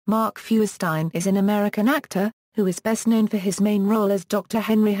Mark Feuerstein is an American actor, who is best known for his main role as Dr.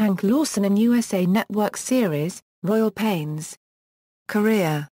 Henry Hank Lawson in USA Network series, Royal Pains.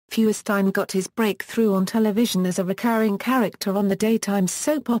 Career: Feuerstein got his breakthrough on television as a recurring character on the daytime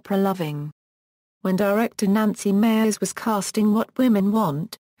soap opera Loving. When director Nancy Meyers was casting What Women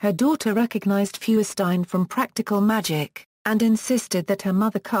Want, her daughter recognized Feuerstein from Practical Magic, and insisted that her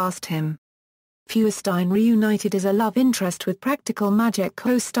mother cast him. Feuerstein reunited as a love interest with Practical Magic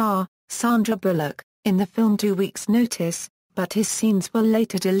co-star, Sandra Bullock, in the film 2 Weeks' Notice, but his scenes were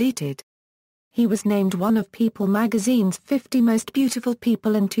later deleted. He was named one of People magazine's 50 Most Beautiful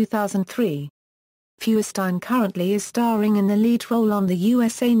People in 2003. Feuerstein currently is starring in the lead role on the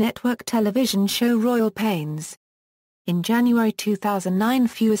USA Network television show Royal Pains. In January 2009,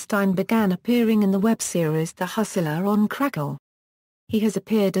 Feuerstein began appearing in the web series The Hustler on Crackle. He has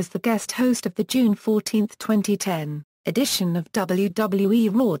appeared as the guest host of the June 14, 2010, edition of WWE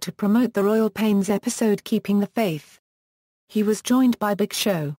Raw to promote the Royal Pains episode Keeping the Faith. He was joined by Big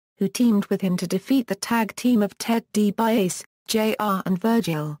Show, who teamed with him to defeat the tag team of Ted DiBiase, JR and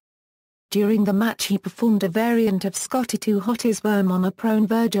Virgil. During the match he performed a variant of Scotty 2 Hotty's Worm on a prone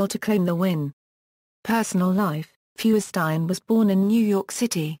Virgil to claim the win. Personal life: Feuerstein was born in New York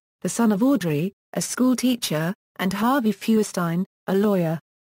City, the son of Audrey, a schoolteacher, and Harvey Feuerstein, a lawyer.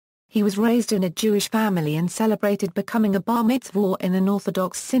 He was raised in a Jewish family and celebrated becoming a bar mitzvah in an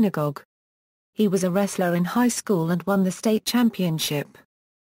Orthodox synagogue. He was a wrestler in high school and won the state championship.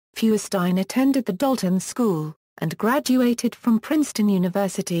 Feuerstein attended the Dalton School, and graduated from Princeton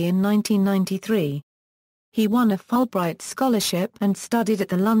University in 1993. He won a Fulbright scholarship and studied at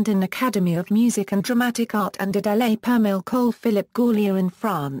the London Academy of Music and Dramatic Art and at L.A. Permel Cole Philippe Gaulier in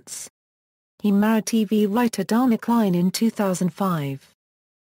France. He married TV writer Dana Klein in 2005.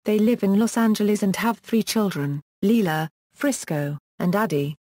 They live in Los Angeles and have 3 children, Leela, Frisco, and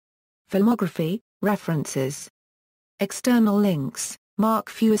Addie. Filmography, references. External links: Mark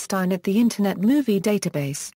Feuerstein at the Internet Movie Database.